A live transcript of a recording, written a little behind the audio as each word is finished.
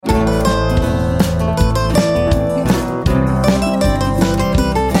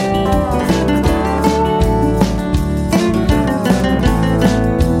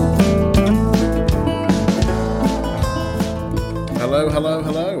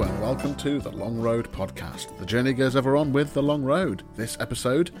Hello and welcome to the Long Road Podcast. The journey goes ever on with the Long Road. This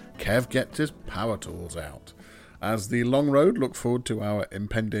episode, Kev gets his power tools out. As the Long Road look forward to our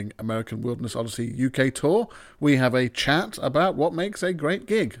impending American Wilderness Odyssey UK tour, we have a chat about what makes a great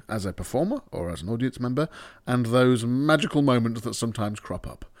gig as a performer or as an audience member, and those magical moments that sometimes crop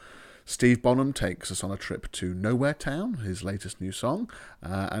up. Steve Bonham takes us on a trip to Nowhere Town, his latest new song,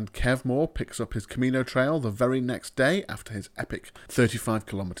 and Kev Moore picks up his Camino Trail the very next day after his epic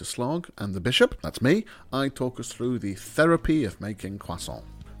 35-kilometre slog, and the Bishop, that's me, I talk us through the therapy of making croissant.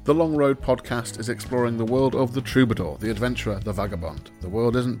 The Long Road Podcast is exploring the world of the troubadour, the adventurer, the vagabond. The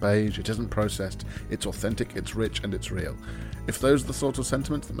world isn't beige, it isn't processed, it's authentic, it's rich, and it's real. If those are the sorts of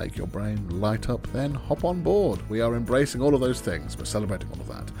sentiments that make your brain light up, then hop on board. We are embracing all of those things, we're celebrating all of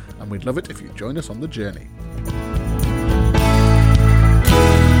that, and we'd love it if you join us on the journey.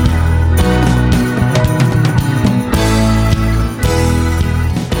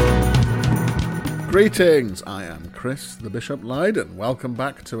 Greetings, I am Chris the Bishop Lydon. Welcome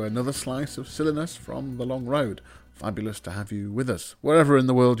back to another slice of silliness from the Long Road. Fabulous to have you with us, wherever in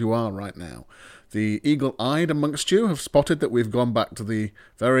the world you are right now. The eagle-eyed amongst you have spotted that we've gone back to the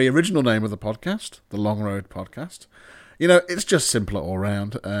very original name of the podcast, the Long Road Podcast. You know, it's just simpler all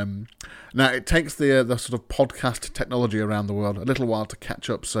round. Now, it takes the sort of podcast technology around the world a little while to catch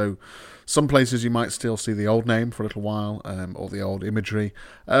up, so some places you might still see the old name for a little while, or the old imagery,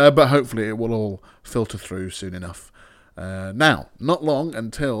 but hopefully it will all filter through soon enough. Now, not long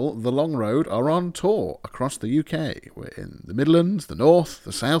until the Long Road are on tour across the UK. We're in the Midlands, the North,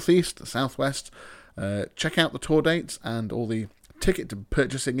 the South East, the South West. Check out the tour dates and all the ticket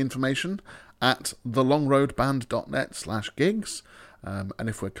purchasing information at thelongroadband.net/gigs. And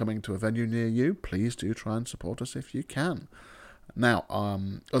if we're coming to a venue near you, please do try and support us if you can. Now,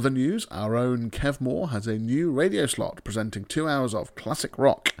 other news, our own Kev Moore has a new radio slot presenting 2 hours of classic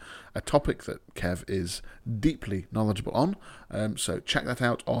rock, a topic that Kev is deeply knowledgeable on. So check that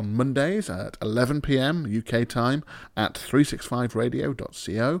out on Mondays at 11 p.m. UK time at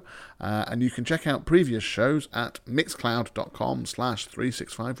 365radio.co. And you can check out previous shows at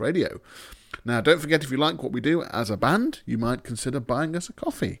mixcloud.com/365radio. Now, don't forget, if you like what we do as a band, you might consider buying us a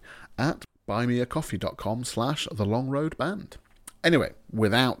coffee at buymeacoffee.com/thelongroadband. Anyway,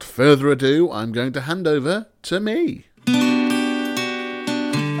 without further ado, I'm going to hand over to me.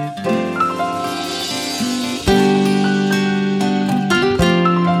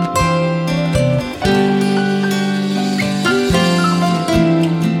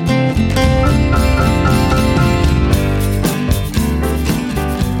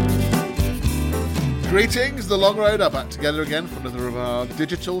 Greetings, the Long Road are back together again for another of our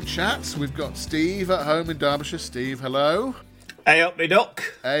digital chats. We've got Steve at home in Derbyshire. Steve, hello. Hey up me duck.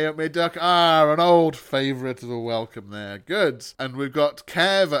 Hey up me duck. An old favourite of a welcome there. Good. And we've got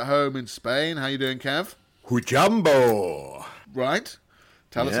Kev at home in Spain. How you doing, Kev? Hujambo. Right.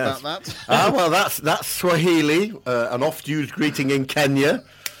 Tell us about that. Well, that's Swahili, an oft-used greeting in Kenya.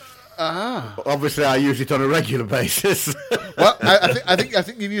 Obviously, I use it on a regular basis. Well, I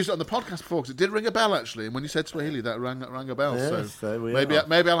think you've used it on the podcast before, because it did ring a bell, actually. And when you said Swahili, that rang a bell. Yes, so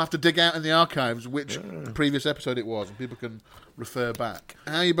maybe I'll have to dig out in the archives which previous episode it was, and people can refer back.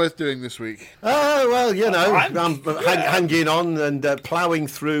 How are you both doing this week? Well, you know, I'm hanging on and ploughing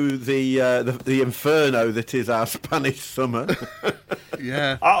through the inferno that is our Spanish summer.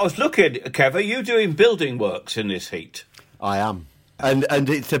 Yeah. I was looking, Kev, are you doing building works in this heat? I am. And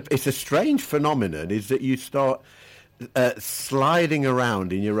it's a strange phenomenon, is that you start sliding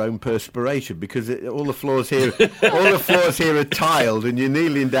around in your own perspiration, because all the floors here are tiled, and you're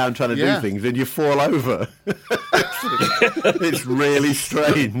kneeling down trying to do things, and you fall over. It's really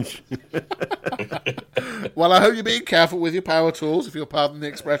strange. Well, I hope you're being careful with your power tools, if you'll pardon the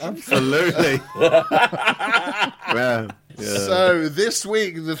expression. Absolutely. Yeah. So this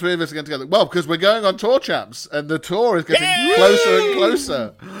week the three of us are getting together. Well, because we're going on tour, chaps, and the tour is getting closer and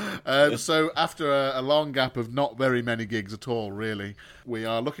closer. So after a long gap of not very many gigs at all, really, we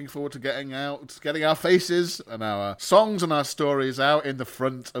are looking forward to getting our faces and our songs and our stories out in the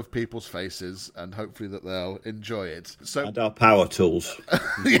front of people's faces, and hopefully that they'll enjoy it. So, and our power tools.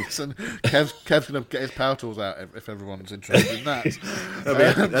 Yes, and Kev's going to get his power tools out if everyone's interested in that.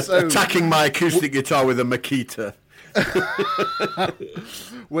 Attacking my acoustic guitar with a Makita.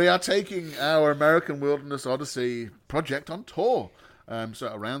 We are taking our American Wilderness Odyssey project on tour,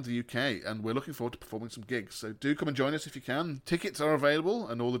 so around the UK, and we're looking forward to performing some gigs. So do come and join us if you can. Tickets are available,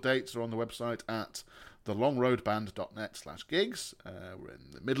 and all the dates are on the website at thelongroadband.net/gigs. We're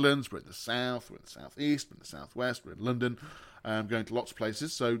in the Midlands, we're in the South, we're in the Southeast, we're in the Southwest, we're in London. Going to lots of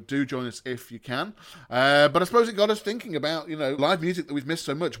places, so do join us if you can. But I suppose it got us thinking about, live music that we've missed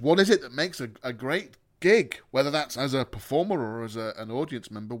so much. What is it that makes a great gig? Whether that's as a performer or as an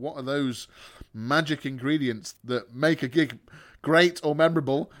audience member, what are those magic ingredients that make a gig great or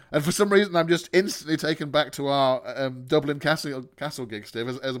memorable? And for some reason, I'm just instantly taken back to our Dublin Castle gig, Steve,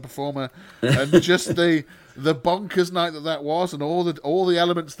 as a performer, and just the bonkers night that was, and all the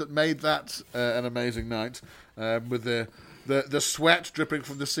elements that made that an amazing night, with the sweat dripping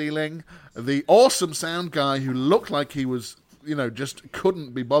from the ceiling, the awesome sound guy who looked like he was, just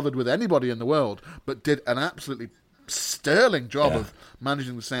couldn't be bothered with anybody in the world, but did an absolutely sterling job of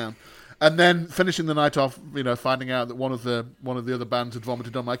managing the sound. And then finishing the night off, finding out that one of the other bands had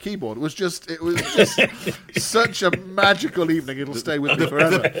vomited on my keyboard. It was just such a magical evening. It'll stay with me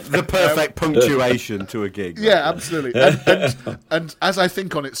forever. The perfect punctuation to a gig. Yeah, absolutely. And as I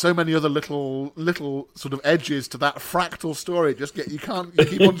think on it, so many other little sort of edges to that fractal story. You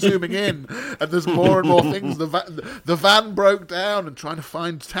keep on zooming in, and there's more and more things. The van broke down, and trying to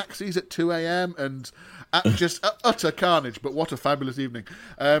find taxis at 2 a.m. and just utter carnage. But what a fabulous evening.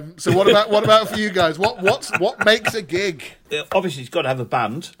 So what about for you guys? What makes a gig? Obviously, it's got to have a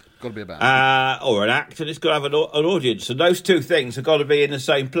band. Got to be a band. Or an act, and it's got to have an audience. And those two things have got to be in the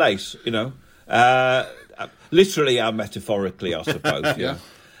same place, literally and metaphorically, I suppose. Yeah.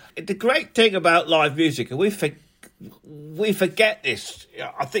 The great thing about live music, and we forget this,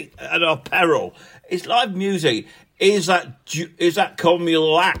 I think, at our peril, is live music is that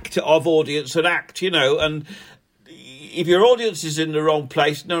communal act of audience and act, and if your audience is in the wrong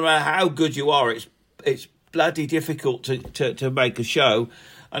place, no matter how good you are, it's bloody difficult to make a show.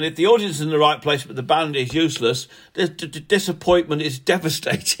 And if the audience is in the right place but the band is useless, the disappointment is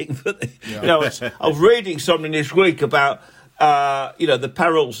devastating. I was reading something this week about the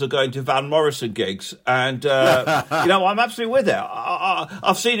perils of going to Van Morrison gigs, and I'm absolutely with it.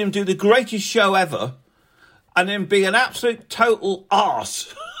 I've seen him do the greatest show ever, and then be an absolute total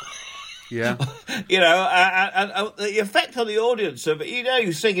arse. Yeah. And the effect on the audience of it, he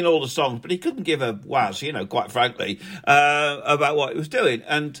was singing all the songs, but he couldn't give a was, quite frankly, about what he was doing.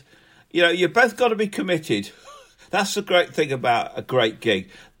 And, you both got to be committed. That's the great thing about a great gig.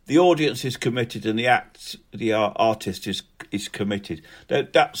 The audience is committed and the artist is committed.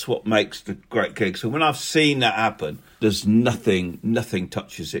 That's what makes the great gig. So when I've seen that happen, there's nothing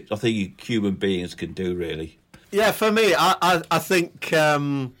touches it. I think human beings can do, really. Yeah, for me, I think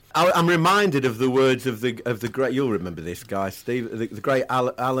I'm reminded of the words of the great. You'll remember this guy, Steve, the great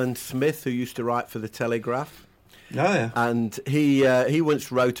Alan Smith, who used to write for the Telegraph. Oh yeah, and he once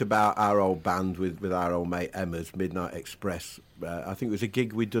wrote about our old band with our old mate Emma's Midnight Express. I think it was a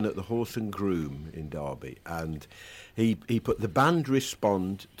gig we'd done at the Horse and Groom in Derby, and he put the band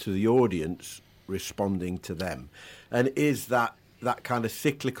respond to the audience responding to them, and is that kind of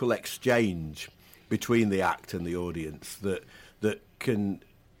cyclical exchange between the act and the audience that can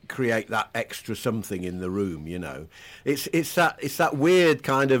create that extra something in the room. It's that weird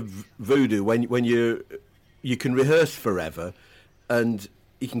kind of voodoo when you can rehearse forever and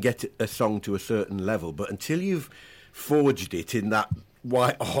you can get a song to a certain level, but until you've forged it in that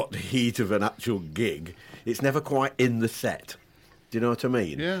white hot heat of an actual gig, it's never quite in the set. Do you know what I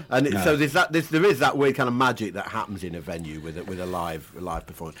mean? Yeah. And so there is that weird kind of magic that happens in a venue with a live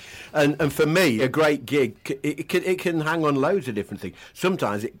performance. And for me, a great gig, it can hang on loads of different things.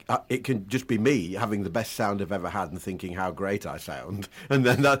 Sometimes it can just be me having the best sound I've ever had and thinking how great I sound, and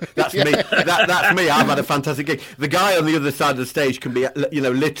then that's me. That's me. I've had a fantastic gig. The guy on the other side of the stage can be,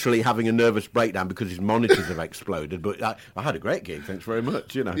 literally having a nervous breakdown because his monitors have exploded. But I had a great gig. Thanks very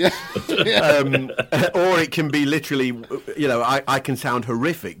much. Yeah. Or it can be literally, I can sound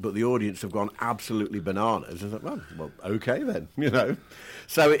horrific, but the audience have gone absolutely bananas. It's like, well, okay then,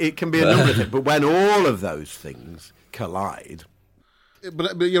 So it can be a number of things. But when all of those things collide.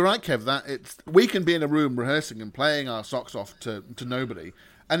 But you're right, Kev, that we can be in a room rehearsing and playing our socks off to nobody,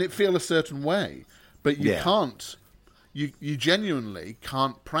 and it feel a certain way. But you can't, you genuinely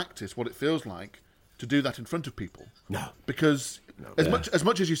can't practice what it feels like to do that in front of people. No. Because as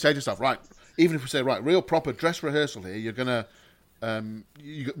much as you say to yourself, right, even if we say, right, real proper dress rehearsal here, you're going to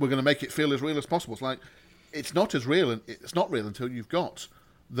we're going to make it feel as real as possible. It's like, it's not as real, and it's not real until you've got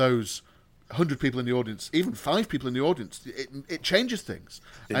those 100 people in the audience, even 5 people in the audience. It changes things,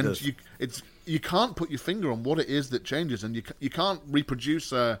 It does. you can't put your finger on what it is that changes, and you can't reproduce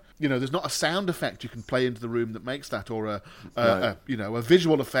there's not a sound effect you can play into the room that makes that, or a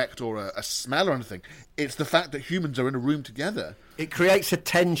visual effect, or a smell or anything. It's the fact that humans are in a room together. It creates a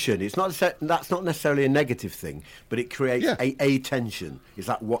tension. That's not necessarily a negative thing, but it creates a tension. Is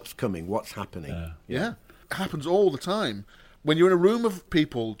that what's coming, what's happening? Yeah. It happens all the time. When you're in a room of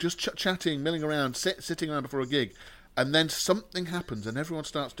people just chatting, milling around, sitting around before a gig, and then something happens and everyone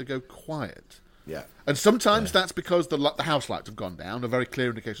starts to go quiet. Yeah. And sometimes that's because the house lights have gone down, a very clear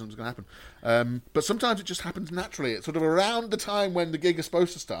indication that's going to happen. But sometimes it just happens naturally. It's sort of around the time when the gig is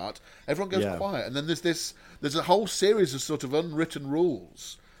supposed to start, everyone goes quiet. And then there's a whole series of sort of unwritten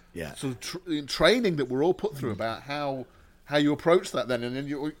rules, sort of training that we're all put through about how you approach that then, and then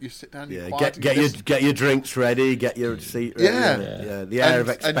you sit down, you're quiet, get your drinks ready, get your seat ready. The air of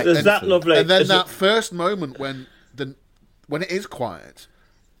expectancy. Is that lovely? And then that first moment when it is quiet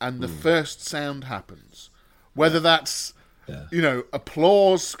and the first sound happens, whether that's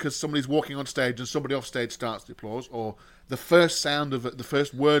applause because somebody's walking on stage and somebody off stage starts the applause, or the first sound of the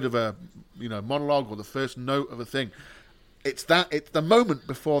first word of a monologue, or the first note of a thing. It's the moment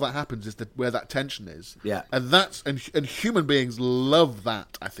before that happens is where that tension is. Yeah. And human beings love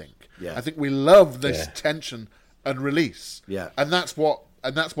that, I think. Yeah. I think we love this tension and release. Yeah. And that's what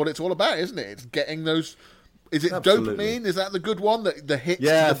it's all about, isn't it? It's getting those. Is it Absolutely. dopamine? Is that the good one? The hit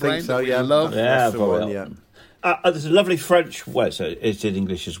Yeah, to the brain so, that we love? Yeah, that's the one, yeah. There's a lovely French word, so it's in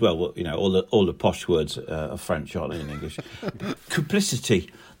English as well. All the posh words are French, aren't they, in English?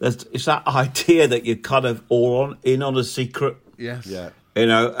 Complicity. It's that idea that you're kind of all in on a secret. Yes. Yeah.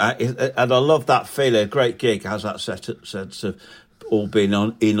 And I love that feeling. A great gig has that sense of all being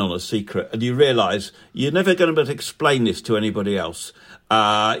in on a secret, and you realise you're never going to be able to explain this to anybody else.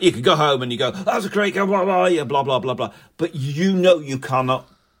 You can go home and you go, "That's a great gig, blah blah blah blah blah blah," but you cannot.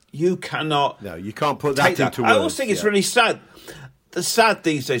 You cannot. No, you can't put that into words. I always think it's really sad. The sad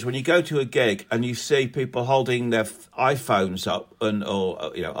these days when you go to a gig and you see people holding their iPhones up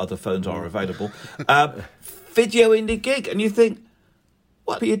or other phones are available, videoing the gig, and you think,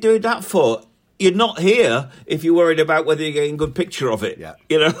 what are you doing that for? You're not here if you're worried about whether you're getting a good picture of it. Yeah.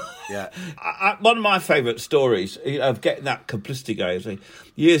 Yeah. One of my favourite stories of getting that complicity going,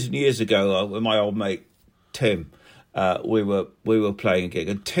 years and years ago, with my old mate Tim. We were playing a gig,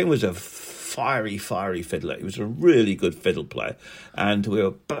 and Tim was a fiery fiddler. He was a really good fiddle player, and we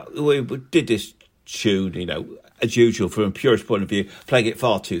did this tune, as usual, from a purist point of view, playing it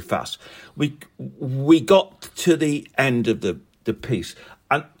far too fast. We got to the end of the piece,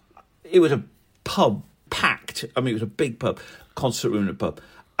 and it was a pub packed. I mean, it was a big pub, concert room in a pub.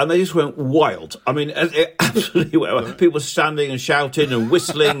 And they just went wild. I mean, it absolutely went wild. People standing and shouting and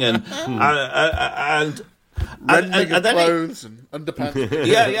whistling and clothes and underpants.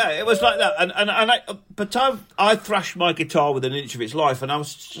 Yeah, it was like that. I thrashed my guitar within an inch of its life, and I was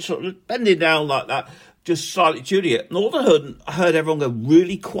sort of bending down like that, just slightly tuning it. And all of a sudden, I heard everyone go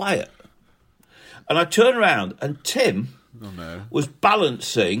really quiet. And I turned around, and Tim was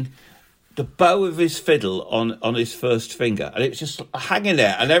balancing the bow of his fiddle on his first finger, and it was just hanging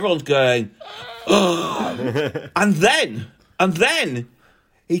there, and everyone's going, oh. and then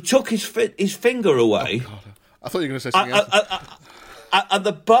he took his finger away. Oh, I thought you were going to say something else. And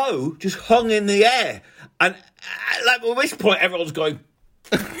the bow just hung in the air. And at which point everyone's going,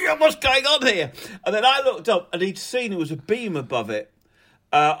 what's going on here? And then I looked up and he'd seen there was a beam above it,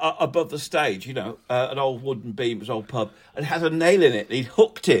 above the stage, an old wooden beam, it was an old pub, and it had a nail in it. And he'd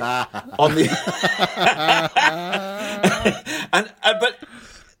hooked it on the... But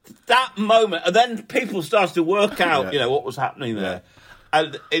that moment, and then people started to work out, what was happening there.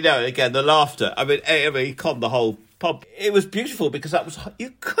 And, again, the laughter. I mean, he conned the whole pub. It was beautiful because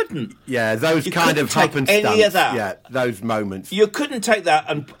you couldn't. Yeah, those kind of happenstance. Any of that. Yeah, those moments. You couldn't take that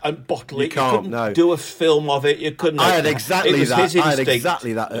and bottle it. You couldn't do a film of it. You couldn't. I had exactly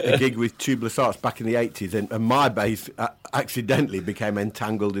that at a gig with Tubeless Arts back in the 80s, and my bass accidentally became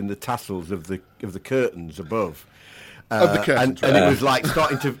entangled in the tassels of the curtains above. Of the curtains, and it was like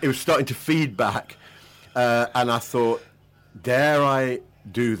starting to feed back, and I thought, dare I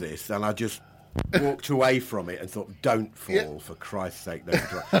do this? And I just walked away from it and thought, don't fall, for Christ's sake, don't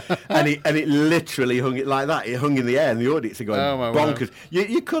fall. and it literally hung it like that. It hung in the air, and the audience are going bonkers.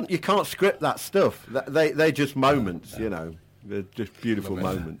 You can't script that stuff. They're just moments, They're just beautiful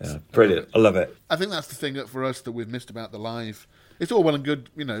moments. Yeah, brilliant. I love it. I think that's the thing that for us that we've missed about the live. It's all well and good,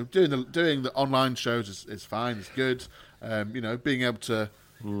 doing the online shows is fine, it's good. Being able to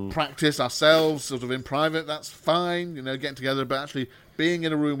practice ourselves sort of in private, that's fine, getting together, but actually being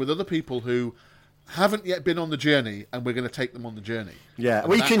in a room with other people who haven't yet been on the journey, and we're going to take them on the journey. Yeah, And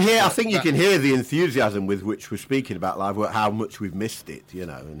well, you can hear. I that- think you that- can hear the enthusiasm with which we're speaking about live work, how much we've missed it,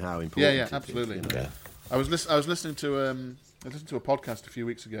 and how important. Yeah, it is, absolutely. Yeah. I was listening to I listened to a podcast a few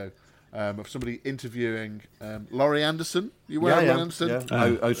weeks ago of somebody interviewing Laurie Anderson. You aware of Laurie Anderson?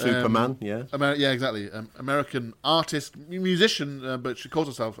 Yeah. Superman. Yeah. Yeah, exactly. American artist, musician, but she calls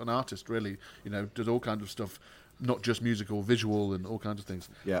herself an artist. Really, does all kinds of stuff, not just musical, visual, and all kinds of things.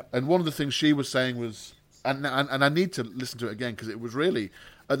 Yeah. And one of the things she was saying was, and I need to listen to it again because it was really,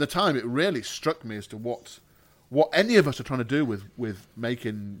 at the time, it really struck me as to what any of us are trying to do with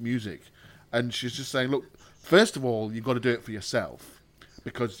making music. And she's just saying, look, first of all, you've got to do it for yourself,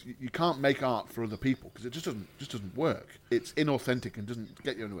 because you can't make art for other people because it just doesn't work. It's inauthentic and doesn't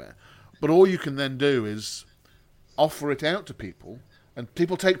get you anywhere. But all you can then do is offer it out to people, and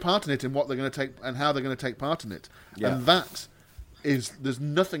people take part in it and what they're going to take and how they're going to take part in it. Yeah. And there's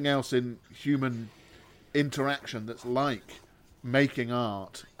nothing else in human interaction that's like making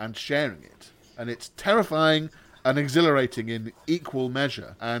art and sharing it. And it's terrifying and exhilarating in equal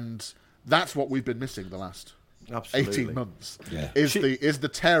measure. And that's what we've been missing the last Absolutely. 18 months. Yeah. Is the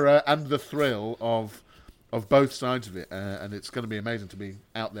terror and the thrill of both sides of it, and it's going to be amazing to be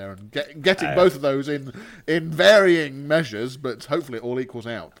out there and getting both of those in varying measures, but hopefully it all equals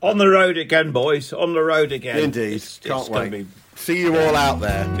out. On the road again, boys. On the road again. Indeed. Can't gonna wait. See you all out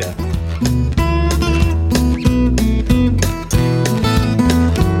there. Yeah.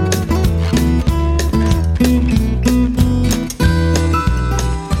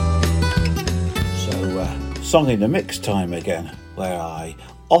 So, song in the mix time again, where I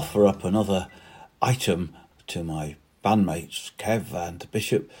offer up another item to my bandmates, Kev and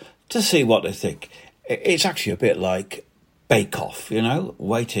Bishop, to see what they think. It's actually a bit like Bake Off,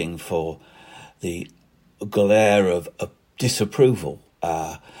 waiting for the glare of disapproval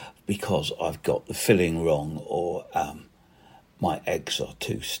because I've got the filling wrong or my eggs are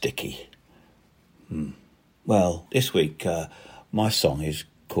too sticky. Well, this week my song is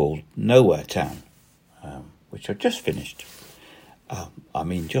called Nowhere Town, which I just finished. I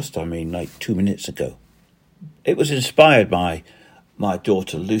mean like 2 minutes ago. It was inspired by my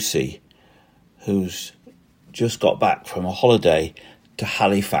daughter Lucy, who's just got back from a holiday to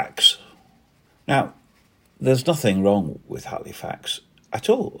Halifax. Now, there's nothing wrong with Halifax at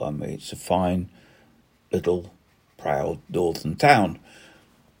all. I mean, it's a fine, little, proud northern town.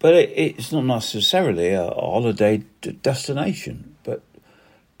 But it's not necessarily a holiday destination. But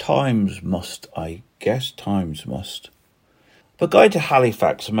times must. But going to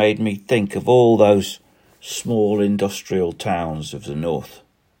Halifax made me think of all those small industrial towns of the north.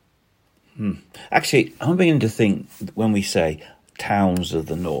 Actually, I'm beginning to think when we say towns of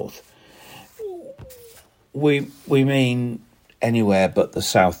the north, we mean anywhere but the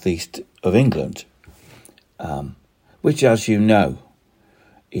southeast of England, which, as you know,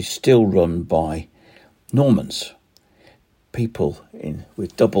 is still run by Normans, people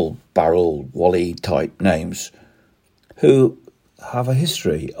with double-barreled Wally-type names who have a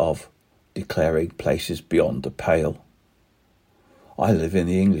history of declaring places beyond the pale. I live in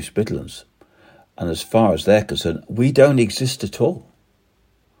the English Midlands, and as far as they're concerned, we don't exist at all.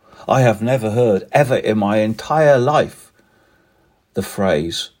 I have never heard, ever in my entire life, the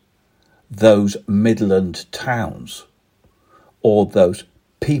phrase, those Midland towns, or those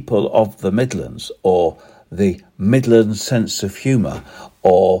people of the Midlands, or the Midland sense of humour,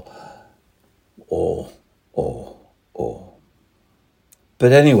 or.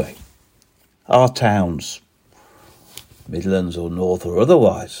 But anyway, our towns, Midlands or North or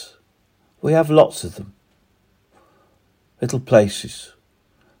otherwise, we have lots of them. Little places,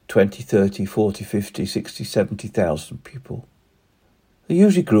 20, 30, 40, 50, 60, 70,000 people. They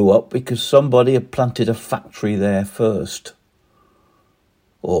usually grew up because somebody had planted a factory there first.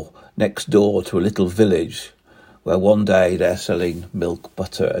 Or next door to a little village where one day they're selling milk,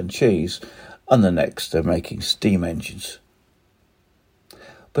 butter and cheese and the next they're making steam engines.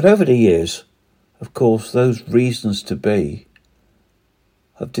 But over the years, of course, those reasons to be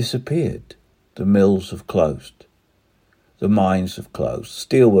have disappeared. The mills have closed. The mines have closed.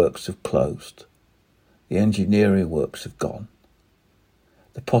 Steelworks have closed. The engineering works have gone.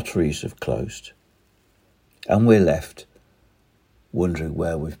 The potteries have closed. And we're left wondering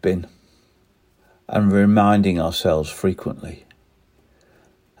where we've been and reminding ourselves frequently,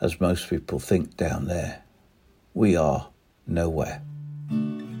 as most people think down there, we are nowhere.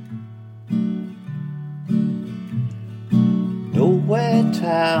 Nowhere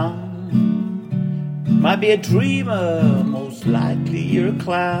town, might be a dreamer, most likely you're a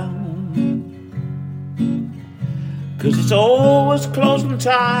clown. 'cause it's always closing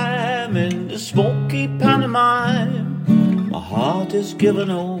time in the smoky pantomime. My heart is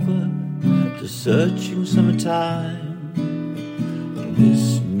given over to searching summertime.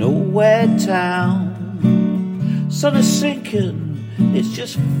 This nowhere town, sun is sinking, it's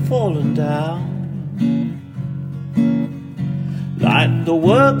just falling down. Like the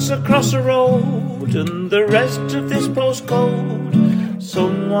works across the road and the rest of this postcode,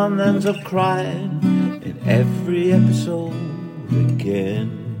 someone ends up crying in every episode again.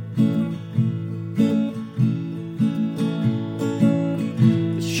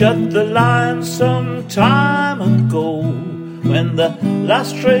 Shut the line some time ago when the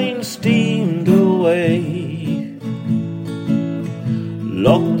last train steamed away.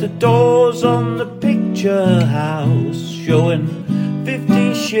 Locked the doors on the picture house, showing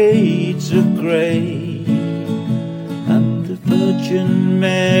 50 Shades of Grey. And the Virgin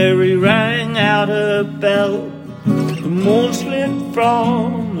Mary rang out her bell, the moon slid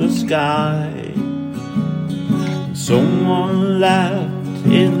from the sky. Someone laughed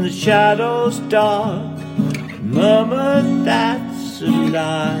in the shadows dark, murmured, "That's a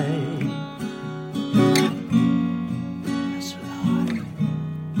lie." That's a lie.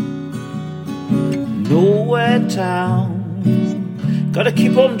 Nowhere town, gotta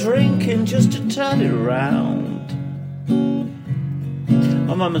keep on drinking just to turn it around.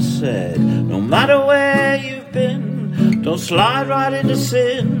 My mama said, no matter where you've been, don't slide right into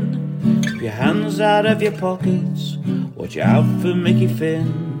sin. Keep your hands out of your pockets, watch out for Mickey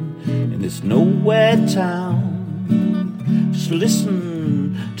Finn. In this nowhere town, just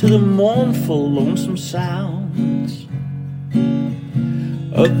listen to the mournful, lonesome sounds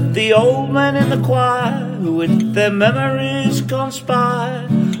of the old men in the choir who with their memories conspire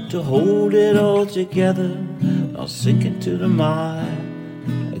to hold it all together, not sink into the mire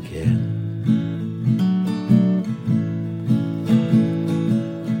again.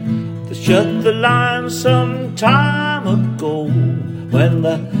 They shut the line some time ago when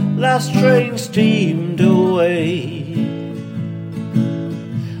the last train steamed away.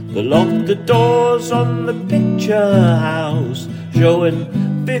 They locked the doors on the picture house, showing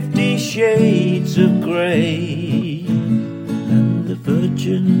 50 Shades of Grey. And the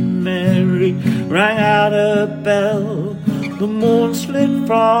Virgin Mary rang out her bell, the moon slid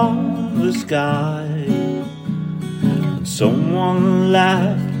from the sky. And someone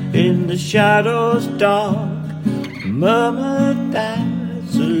laughed in the shadows dark, murmured,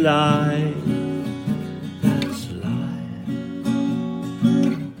 "That's a lie, that's a lie,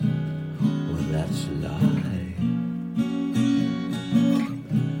 oh that's a lie,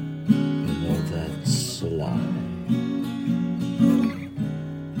 no that's a lie,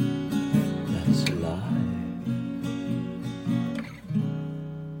 that's a lie."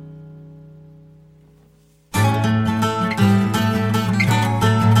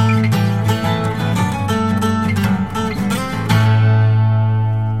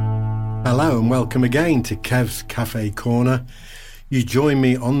 Hello and welcome again to Kev's Cafe Corner. You join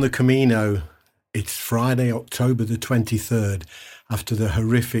me on the Camino. It's Friday, October the 23rd, after the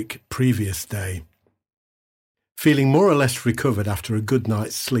horrific previous day. Feeling more or less recovered after a good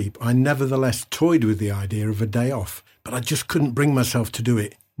night's sleep, I nevertheless toyed with the idea of a day off, but I just couldn't bring myself to do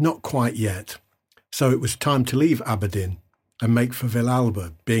it, not quite yet. So it was time to leave Aberdeen and make for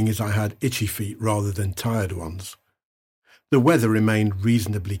Villalba, being as I had itchy feet rather than tired ones. The weather remained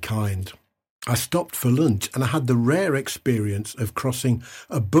reasonably kind. I stopped for lunch and I had the rare experience of crossing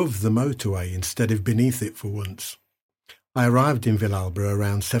above the motorway instead of beneath it for once. I arrived in Villalba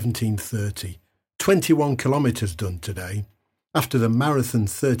around 17:30, 21 kilometres done today. After the marathon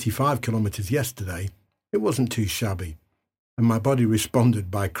 35 kilometres yesterday, it wasn't too shabby, and my body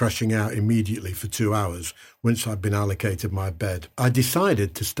responded by crashing out immediately for 2 hours once I'd been allocated my bed. I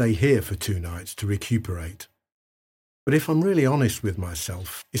decided to stay here for 2 nights to recuperate. But if I'm really honest with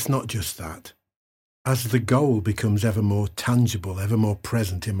myself, it's not just that. As the goal becomes ever more tangible, ever more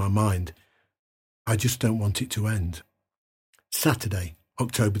present in my mind, I just don't want it to end. Saturday,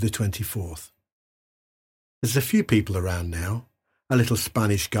 October the 24th. There's a few people around now. A little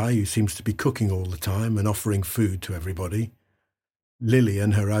Spanish guy who seems to be cooking all the time and offering food to everybody. Lily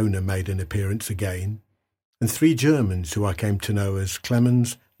and her owner made an appearance again. And 3 Germans who I came to know as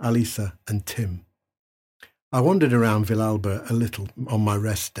Clemens, Alisa and Tim. I wandered around Villalba a little on my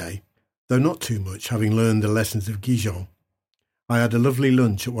rest day, though not too much, having learned the lessons of Gijon. I had a lovely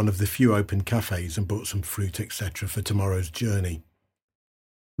lunch at one of the few open cafes and bought some fruit, etc. for tomorrow's journey.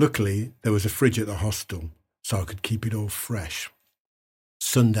 Luckily, there was a fridge at the hostel, so I could keep it all fresh.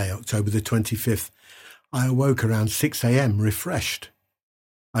 Sunday, October the 25th, I awoke around 6 a.m. refreshed.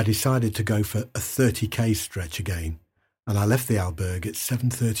 I decided to go for a 30k stretch again, and I left the albergue at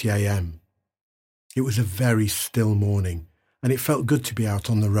 7:30 a.m. It was a very still morning, and it felt good to be out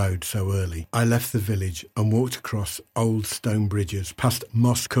on the road so early. I left the village and walked across old stone bridges, past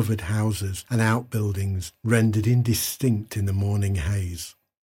moss-covered houses and outbuildings rendered indistinct in the morning haze.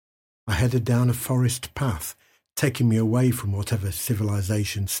 I headed down a forest path, taking me away from whatever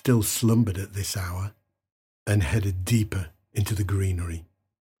civilization still slumbered at this hour, and headed deeper into the greenery.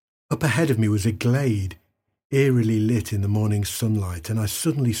 Up ahead of me was a glade, eerily lit in the morning sunlight, and I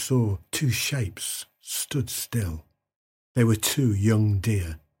suddenly saw two shapes stood still. They were two young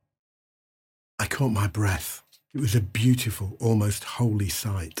deer. I caught my breath. It was a beautiful, almost holy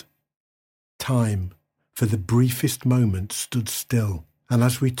sight. Time, for the briefest moment, stood still, and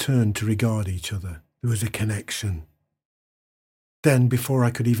as we turned to regard each other, there was a connection. Then, before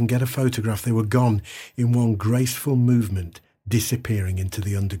I could even get a photograph, they were gone in one graceful movement, disappearing into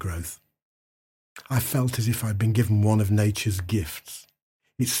the undergrowth. I felt as if I'd been given one of nature's gifts.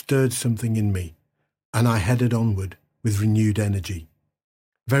 It stirred something in me, and I headed onward with renewed energy.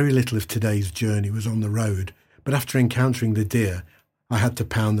 Very little of today's journey was on the road, but after encountering the deer, I had to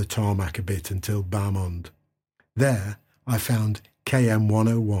pound the tarmac a bit until Barmond. There, I found KM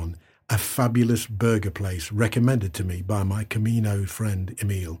 101, a fabulous burger place recommended to me by my Camino friend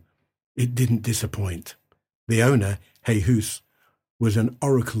Emile. It didn't disappoint. The owner, Jesus, was an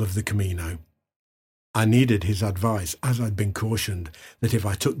oracle of the Camino. I needed his advice, as I'd been cautioned that if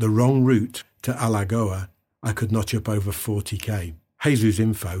I took the wrong route to Alagoa, I could notch up over 40k. Jesus'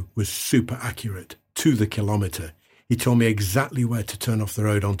 info was super accurate, to the kilometre. He told me exactly where to turn off the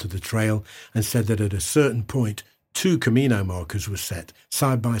road onto the trail and said that at a certain point, 2 Camino markers were set,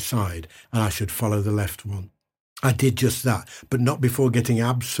 side by side, and I should follow the left one. I did just that, but not before getting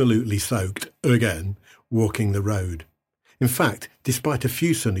absolutely soaked, again, walking the road. In fact, despite a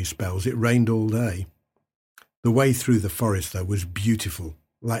few sunny spells, it rained all day. The way through the forest, though, was beautiful,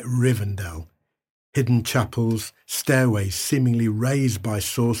 like Rivendell. Hidden chapels, stairways seemingly raised by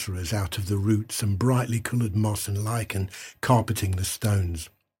sorcerers out of the roots, and brightly coloured moss and lichen carpeting the stones.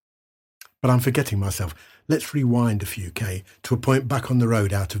 But I'm forgetting myself. Let's rewind a few K to a point back on the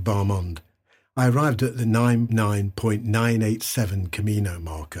road out of Barmond. I arrived at the 99.987 Camino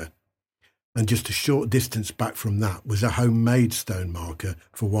marker, and just a short distance back from that was a homemade stone marker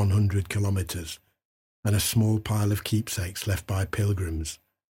for 100 kilometres, and a small pile of keepsakes left by pilgrims.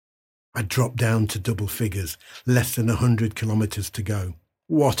 I dropped down to double figures, less than 100 kilometres to go.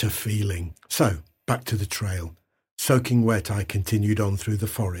 What a feeling! So, back to the trail. Soaking wet, I continued on through the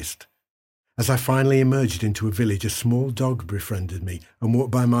forest. As I finally emerged into a village, a small dog befriended me and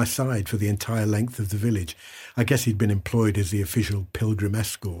walked by my side for the entire length of the village. I guess he'd been employed as the official pilgrim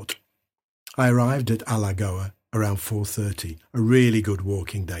escort. I arrived at Alagoa around 4:30, a really good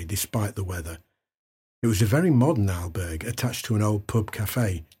walking day despite the weather. It was a very modern albergue attached to an old pub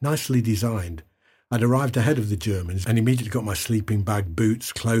cafe, nicely designed. I'd arrived ahead of the Germans and immediately got my sleeping bag,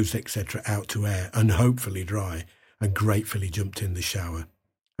 boots, clothes, etc. out to air and hopefully dry, and gratefully jumped in the shower.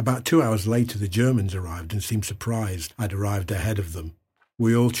 About 2 hours later, the Germans arrived and seemed surprised I'd arrived ahead of them.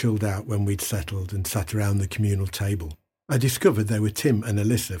 We all chilled out when we'd settled and sat around the communal table. I discovered they were Tim and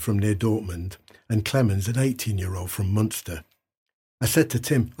Alyssa from near Dortmund and Clemens, an 18-year-old from Munster. I said to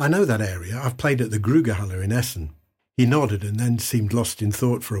Tim, "I know that area. I've played at the Grugerhalle in Essen." He nodded and then seemed lost in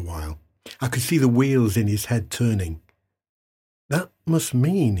thought for a while. I could see the wheels in his head turning. "That must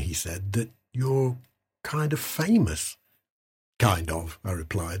mean," he said, "that you're kind of famous." "Kind of," I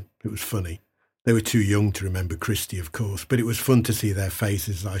replied. It was funny. They were too young to remember Christie, of course, but it was fun to see their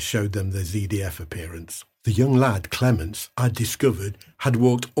faces as I showed them the ZDF appearance. The young lad, Clemens, I'd discovered, had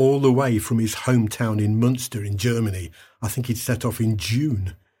walked all the way from his hometown in Munster in Germany. I think he'd set off in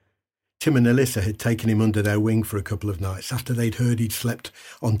June. Tim and Alyssa had taken him under their wing for a couple of nights after they'd heard he'd slept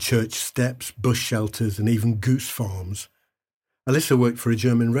on church steps, bus shelters and even goose farms. Alyssa worked for a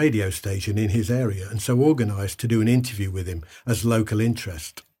German radio station in his area and so organised to do an interview with him as local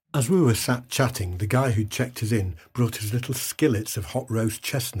interest. As we were sat chatting, the guy who'd checked us in brought us little skillets of hot roast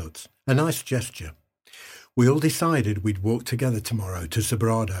chestnuts. A nice gesture. We all decided we'd walk together tomorrow to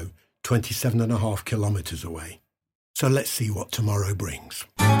Sobrado, 27.5 kilometres away. So let's see what tomorrow brings.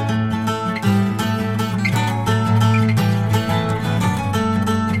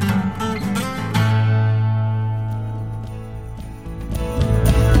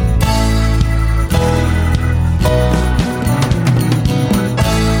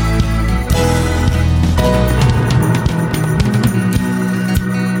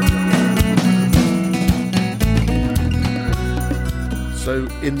 So,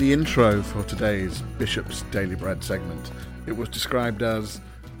 in the intro for today's Bishop's Daily Bread segment, it was described as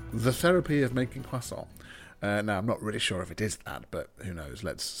the therapy of making croissant. Now, I'm not really sure if it is that, but who knows?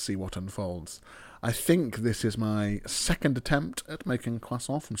 Let's see what unfolds. I think this is my second attempt at making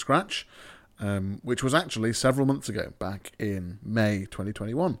croissant from scratch, which was actually several months ago, back in May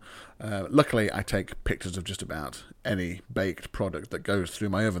 2021. Luckily, I take pictures of just about any baked product that goes through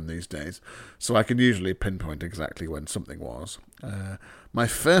my oven these days, so I can usually pinpoint exactly when something was. My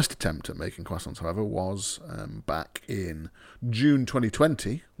first attempt at making croissants, however, was back in June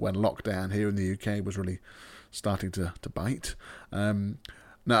 2020, when lockdown here in the UK was really starting to bite.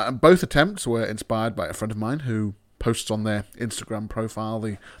 Now, both attempts were inspired by a friend of mine who posts on their Instagram profile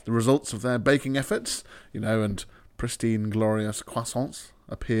the results of their baking efforts, and pristine, glorious croissants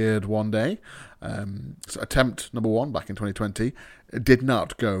appeared one day. So attempt number one back in 2020 did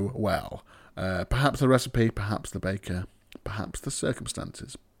not go well. Perhaps the recipe, perhaps the baker, perhaps the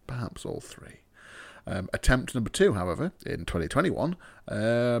circumstances, perhaps all three. Attempt number two, however, in 2021,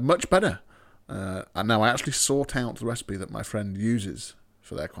 much better. And now I actually sought out the recipe that my friend uses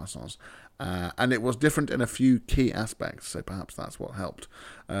for their croissants, and it was different in a few key aspects, so perhaps that's what helped.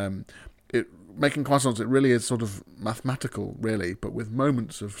 Making croissants, it really is sort of mathematical, really, but with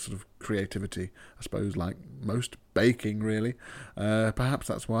moments of sort of creativity, I suppose, like most baking, really. Perhaps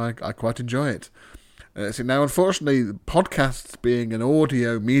that's why I quite enjoy it. Now, unfortunately, podcasts being an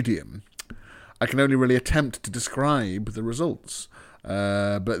audio medium, I can only really attempt to describe the results.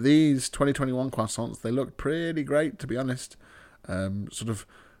 But these 2021 croissants, they look pretty great, to be honest. Sort of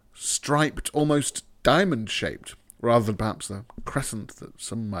striped, almost diamond-shaped, rather than perhaps the crescent that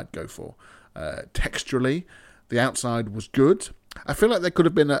some might go for. Texturally, the outside was good. I feel like they could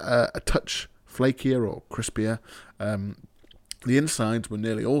have been a touch flakier or crispier. The insides were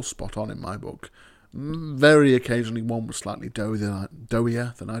nearly all spot on in my book. Very occasionally one was slightly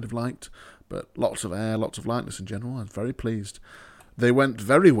doughier than I'd have liked, but lots of air, lots of lightness in general. I was very pleased. They went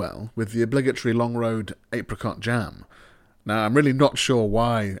very well with the obligatory Long Road apricot jam. Now, I'm really not sure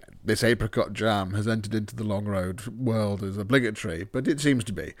why this apricot jam has entered into the Long Road world as obligatory, but it seems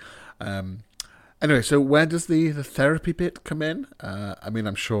to be. Anyway, so where does the therapy bit come in?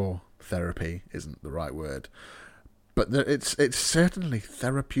 I'm sure therapy isn't the right word, but it's certainly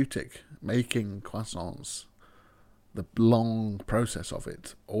therapeutic, making croissants, the long process of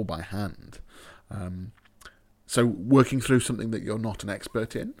it, all by hand. So working through something that you're not an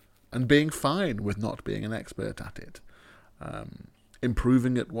expert in, and being fine with not being an expert at it.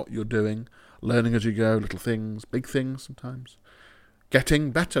 Improving at what you're doing, learning as you go, little things, big things sometimes.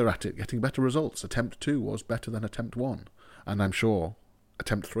 Getting better at it, getting better results. Attempt 2 was better than attempt 1, and I'm sure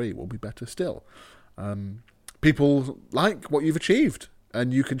attempt 3 will be better still. People like what you've achieved,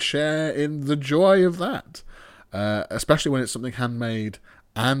 and you can share in the joy of that, especially when it's something handmade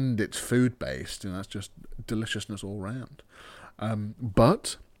and it's food-based, and that's just deliciousness all round.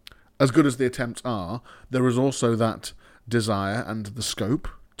 But as good as the attempts are, there is also that desire and the scope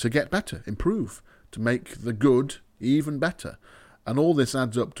to get better, improve, to make the good even better. And all this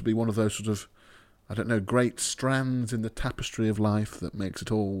adds up to be one of those sort of, great strands in the tapestry of life that makes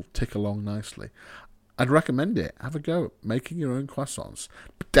it all tick along nicely. I'd recommend it. Have a go at making your own croissants.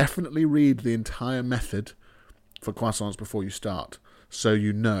 But definitely read the entire method for croissants before you start, so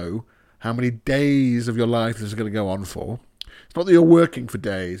you know how many days of your life this is going to go on for. It's not that you're working for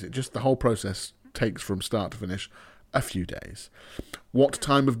days, it just the whole process takes from start to finish a few days. What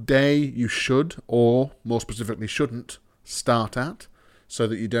time of day you should, or more specifically shouldn't, start at, so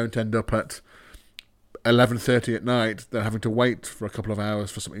that you don't end up at 11:30 at night, then having to wait for a couple of hours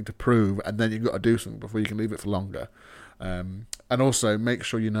for something to prove, and then you've got to do something before you can leave it for longer. And also make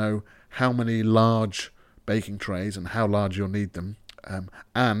sure you know how many large baking trays and how large you'll need them.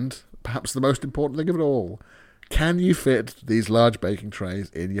 And perhaps the most important thing of it all, can you fit these large baking trays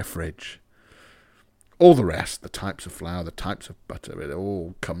in your fridge? All the rest, the types of flour, the types of butter, it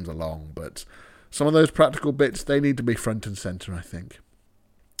all comes along. But some of those practical bits, they need to be front and centre, I think.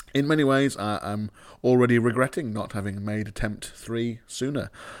 In many ways, I'm already regretting not having made attempt 3 sooner,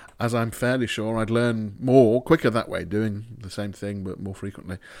 as I'm fairly sure I'd learn more quicker that way, doing the same thing but more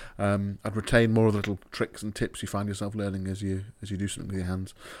frequently. I'd retain more of the little tricks and tips you find yourself learning as you do something with your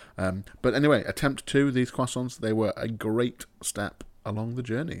hands. But anyway, attempt 2, these croissants, they were a great step along the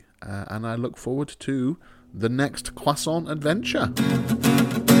journey, and I look forward to the next croissant adventure.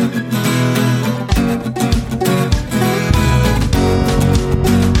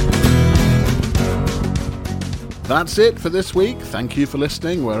 That's it for this week. Thank you for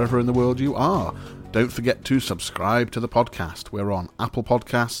listening wherever in the world you are. Don't forget to subscribe to the podcast. We're on Apple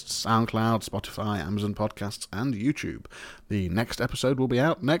Podcasts, SoundCloud, Spotify, Amazon Podcasts, and YouTube. The next episode will be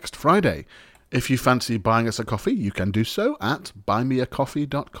out next Friday. If you fancy buying us a coffee, you can do so at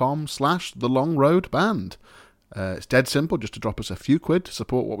buymeacoffee.com/thelongroadband. It's dead simple, just to drop us a few quid to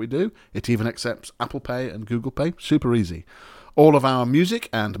support what we do. It even accepts Apple Pay and Google Pay. Super easy. All of our music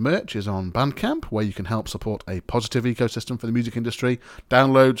and merch is on Bandcamp, where you can help support a positive ecosystem for the music industry.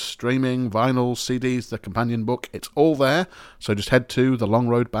 Downloads, streaming, vinyls, CDs, the companion book, it's all there. So just head to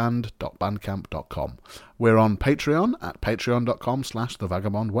thelongroadband.bandcamp.com. We're on Patreon at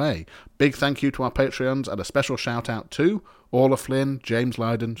patreon.com/thevagabondway. Big thank you to our Patreons, and a special shout out to Orla Flynn, James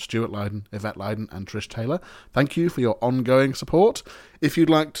Lydon, Stuart Lydon, Yvette Lydon and Trish Taylor. Thank you for your ongoing support. If you'd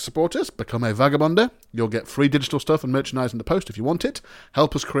like to support us, become a Vagabonder. You'll get free digital stuff and merchandise in the post if you want it.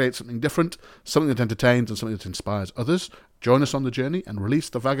 Help us create something different, something that entertains and something that inspires others. Join us on the journey and release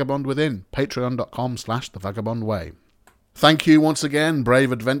the vagabond within. Patreon.com/thevagabondway. Thank you once again,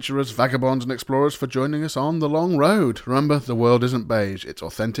 brave adventurers, vagabonds and explorers, for joining us on The Long Road. Remember, the world isn't beige. It's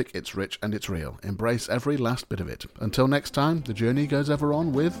authentic, it's rich, and it's real. Embrace every last bit of it. Until next time, the journey goes ever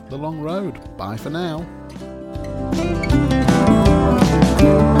on with The Long Road. Bye for now.